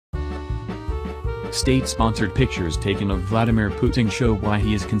State-sponsored pictures taken of Vladimir Putin show why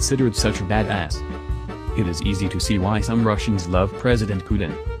he is considered such a badass. It is easy to see why some Russians love President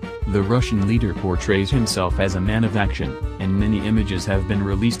Putin. The Russian leader portrays himself as a man of action, and many images have been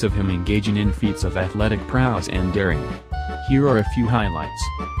released of him engaging in feats of athletic prowess and daring. Here are a few highlights.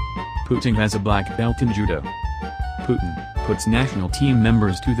 Putin has a black belt in judo. Putin puts national team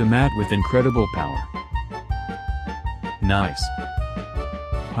members to the mat with incredible power. Nice.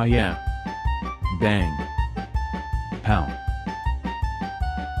 Hi-ya. Bang. Pow.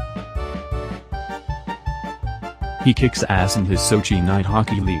 He kicks ass in his Sochi Night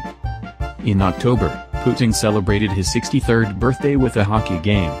Hockey League. In October, Putin celebrated his 63rd birthday with a hockey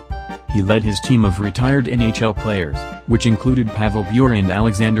game. He led his team of retired NHL players, which included Pavel Bure and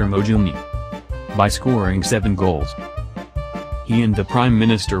Alexander Mogilny, by scoring 7 goals. He and the Prime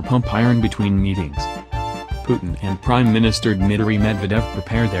Minister pump iron between meetings. Putin and Prime Minister Dmitry Medvedev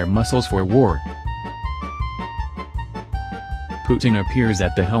prepare their muscles for war. Putin appears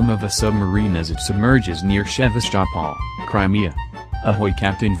at the helm of a submarine as it submerges near Sevastopol, Crimea. Ahoy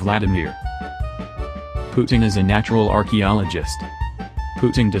Captain Vladimir. Putin is a natural archaeologist.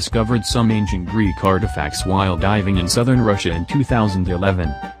 Putin discovered some ancient Greek artifacts while diving in southern Russia in 2011.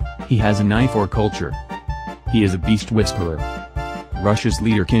 He has an eye for culture. He is a beast whisperer. Russia's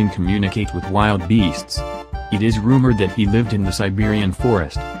leader can communicate with wild beasts. It is rumored that he lived in the Siberian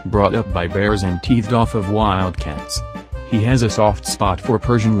forest, brought up by bears and teethed off of wildcats. He has a soft spot for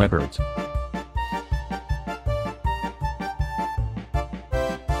Persian leopards.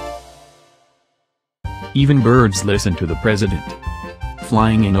 Even birds listen to the president.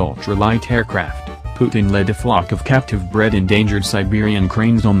 Flying in ultralight aircraft, Putin led a flock of captive-bred endangered Siberian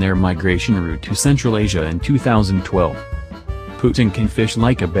cranes on their migration route to Central Asia in 2012. Putin can fish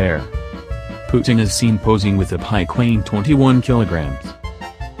like a bear. Putin is seen posing with a pike weighing 21 kilograms.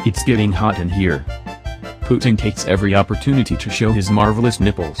 It's getting hot in here. Putin takes every opportunity to show his marvelous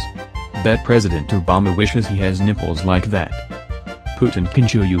nipples. Bet President Obama wishes he has nipples like that. Putin can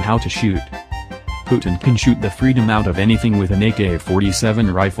show you how to shoot. Putin can shoot the freedom out of anything with an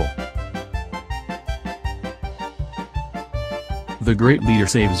AK-47 rifle. The great leader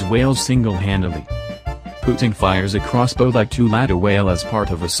saves whales single-handedly. Putin fires a crossbow like to land a whale as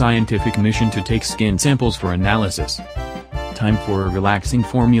part of a scientific mission to take skin samples for analysis. Time for a relaxing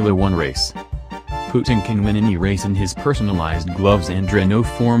Formula 1 race. Putin can win any race in his personalized gloves and Renault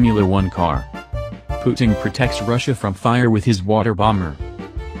Formula 1 car. Putin protects Russia from fire with his water bomber.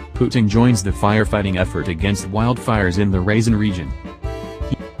 Putin joins the firefighting effort against wildfires in the Ryazan region.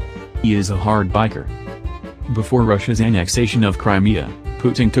 He is a hard biker. Before Russia's annexation of Crimea,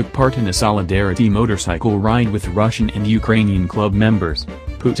 Putin took part in a solidarity motorcycle ride with Russian and Ukrainian club members.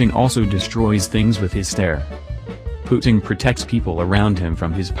 Putin also destroys things with his stare. Putin protects people around him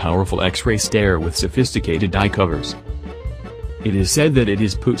from his powerful X-ray stare with sophisticated eye covers. It is said that it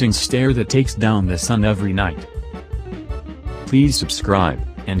is Putin's stare that takes down the sun every night. Please subscribe,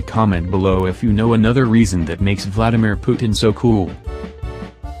 and comment below if you know another reason that makes Vladimir Putin so cool.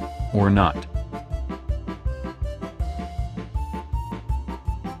 Or not.